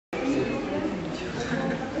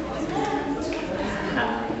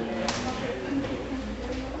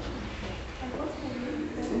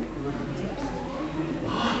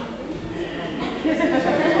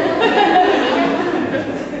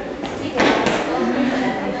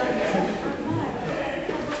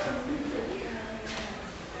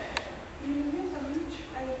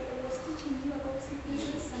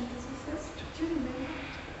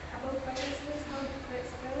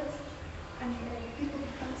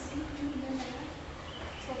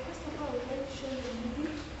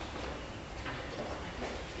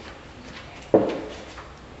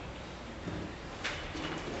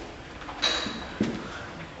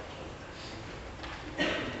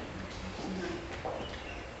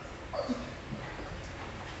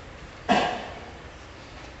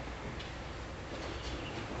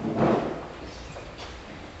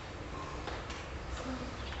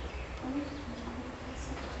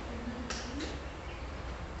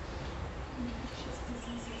infectious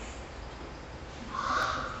diseases.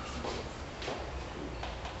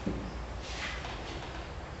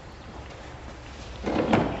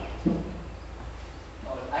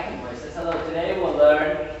 Oh, I can voice this. Hello, today we'll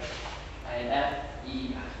learn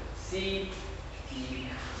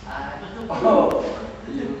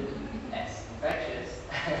Infectious. Infectious.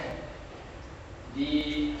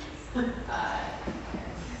 D-I-E-A-S.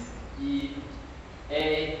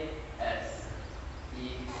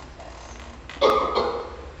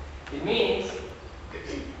 It means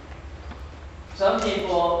some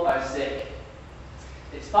people are sick.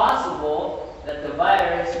 It's possible that the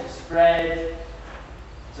virus will spread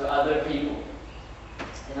to other people,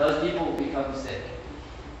 and those people will become sick.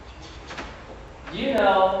 Do you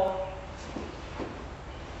know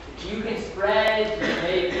if you can spread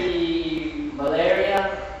maybe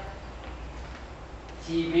malaria,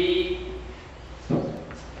 TB,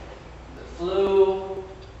 the flu,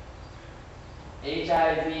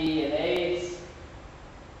 HIV, and AIDS?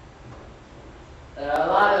 There are a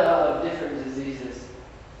lot of different diseases.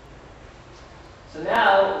 So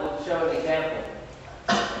now we'll show an example.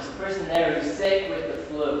 There's a person there who's sick with the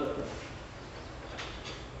flu.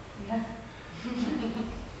 Yeah.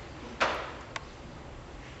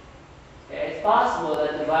 Okay, it's possible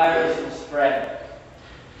that the virus will spread.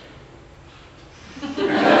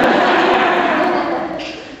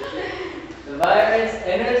 The virus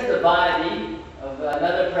enters the body of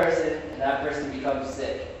another person, and that person becomes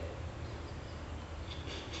sick.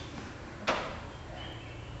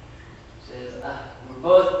 Says, we're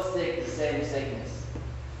both sick, the same sickness.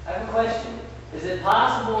 I have a question. Is it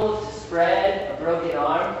possible to spread a broken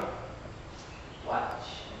arm? Watch.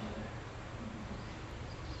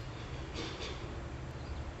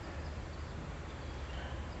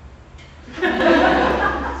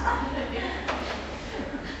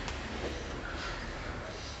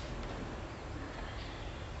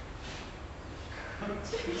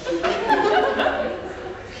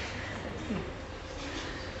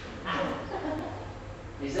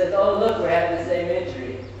 He says, oh look, we have the same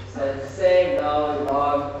injury. He says, the same, no, you're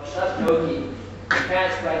wrong. Stop joking. You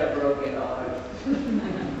can't spread a broken arm.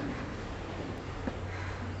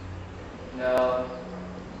 No,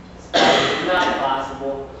 it's not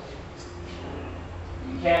possible.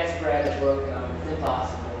 You can't spread a broken arm. It's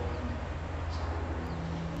impossible.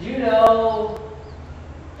 Do you know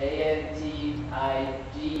ANTIG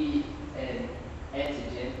and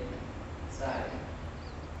antigen? Sorry.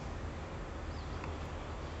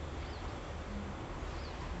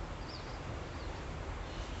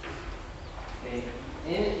 Okay.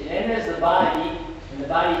 It enters the body, and the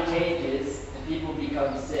body changes, and people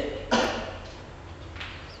become sick.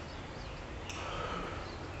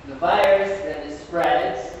 The virus then it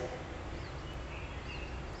spreads,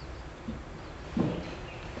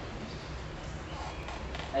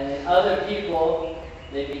 and then other people,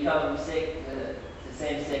 they become sick, the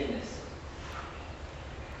same sickness.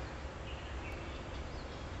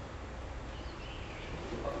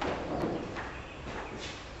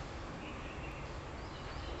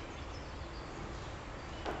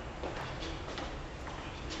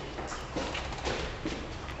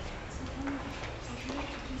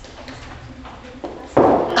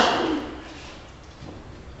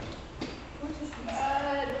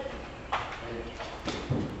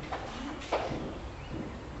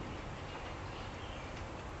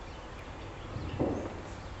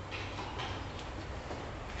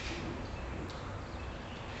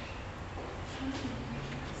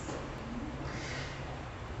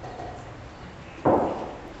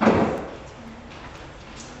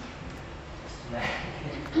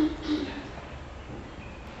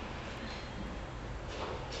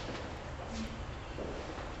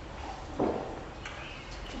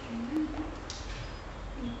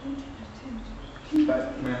 We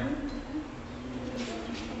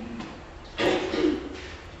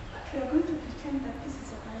are going to pretend that this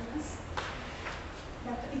is a virus,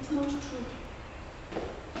 but it's not true. So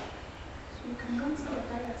you cannot see the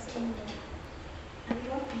virus anywhere. And you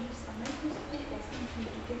have to use a microscope or something to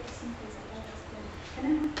get to see if there's a virus there. And I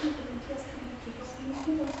have two volunteers coming to help me.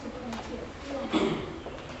 Who wants to volunteer?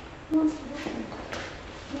 Who wants to work on it?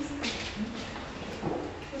 Yes, please.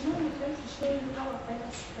 So now we're going to show you how a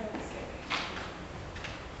virus spreads.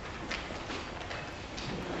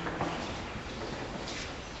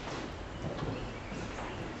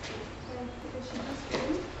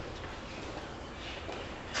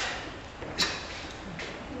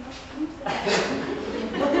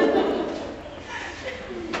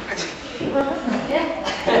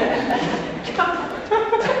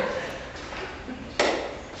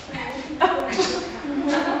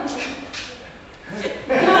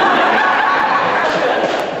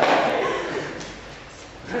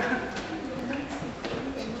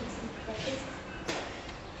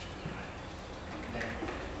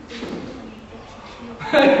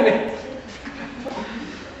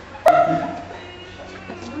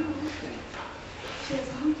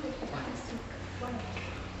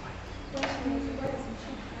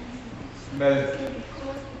 because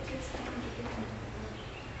it takes time to get into the body.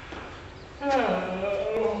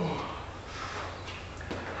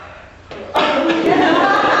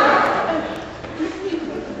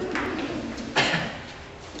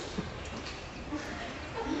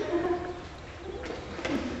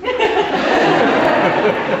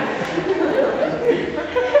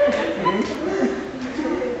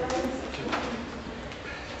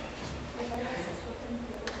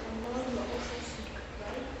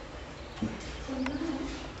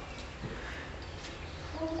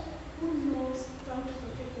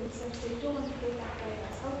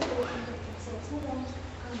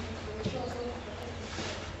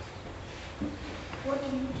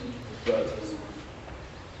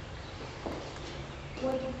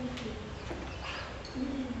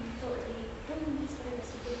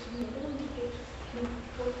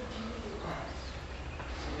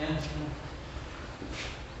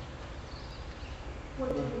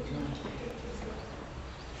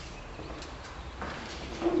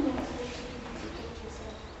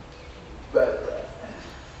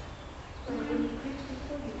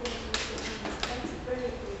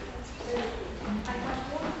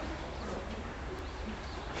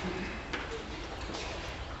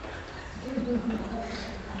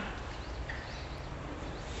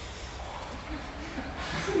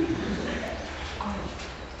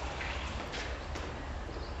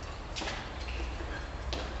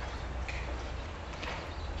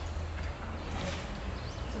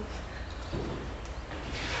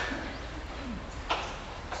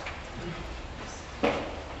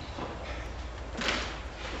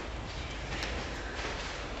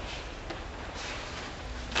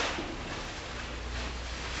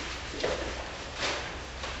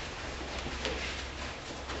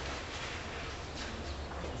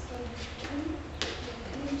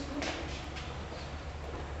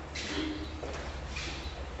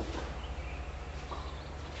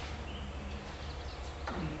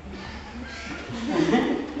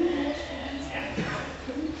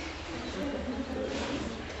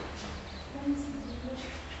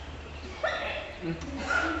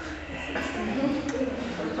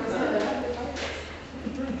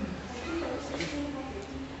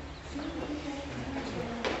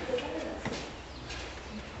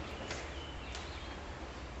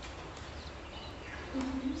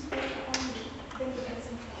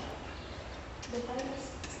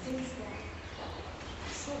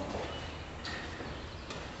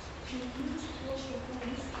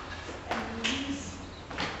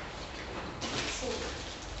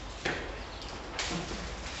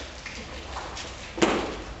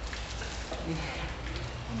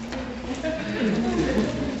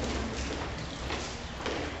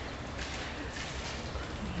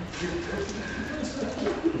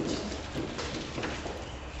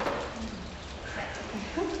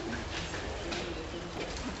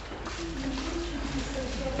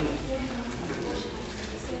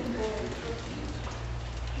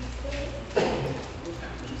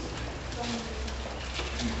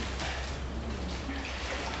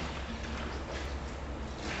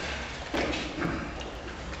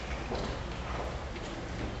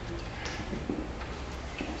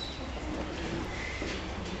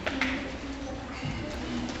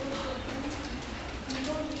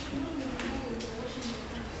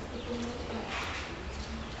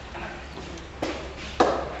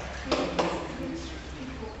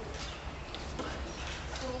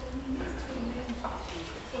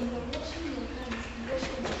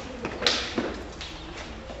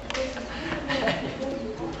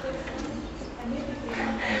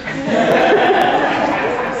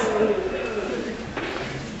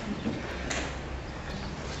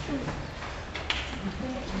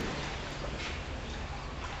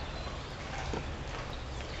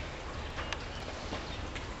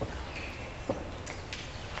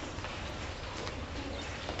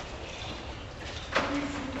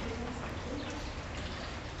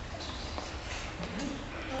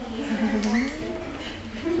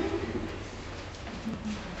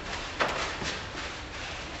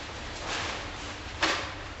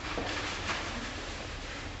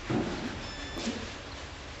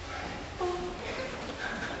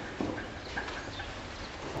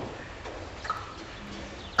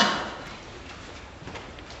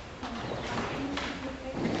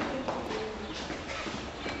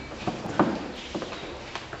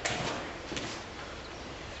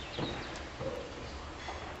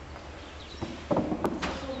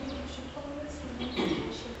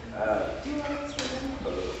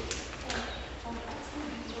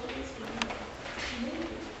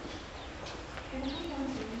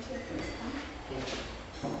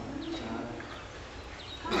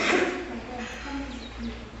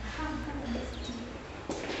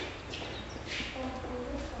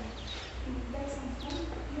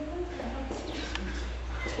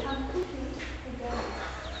 I'm cooking together.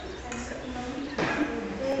 And so, you know, we have to be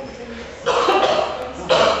very, very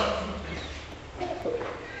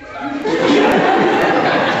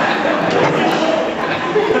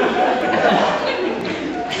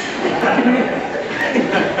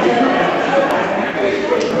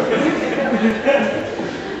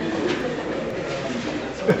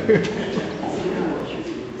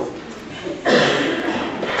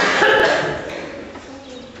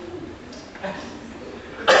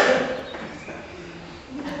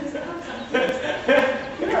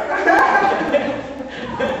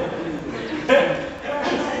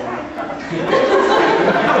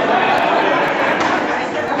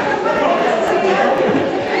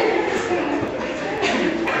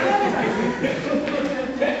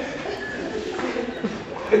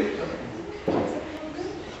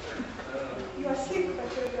You are sick, but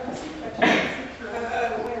you're not sick, but you're sick, you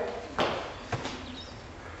are well.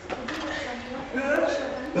 So do what you want, wash your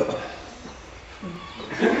hands.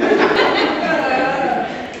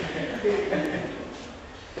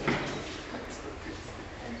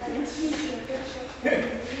 And it means you're very short from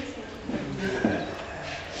the reason.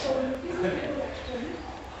 So when you visit people at home,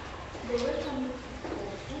 they welcome you for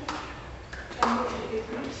food, and they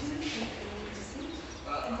greet you, and you sit,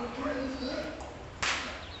 and they give you food.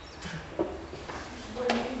 When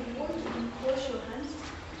you want to wash your hands,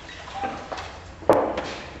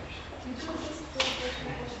 you don't just go to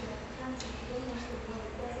wash your hands if you don't wash the body.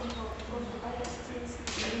 It doesn't help because the virus stays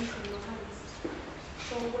in your hands.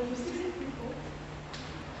 So when you see people,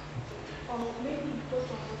 or maybe you go to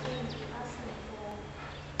a hotel and you ask them for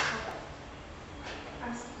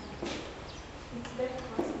asking, it's better to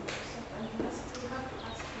ask them for stuff, and you have to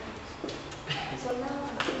ask them. So now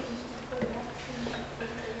I'm saying to people, you have to finish up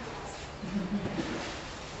very fast.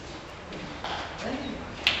 Thank you.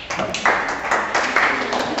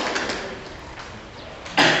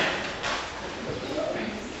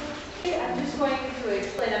 I'm just going to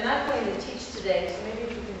explain. I'm not going to teach today, so maybe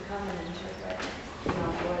if you can come and interpret my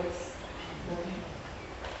voice.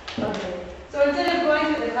 Okay. So instead of going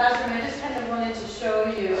to the classroom, I just kind of wanted to show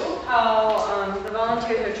you how the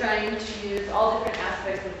volunteers are trying to use all different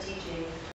aspects of teaching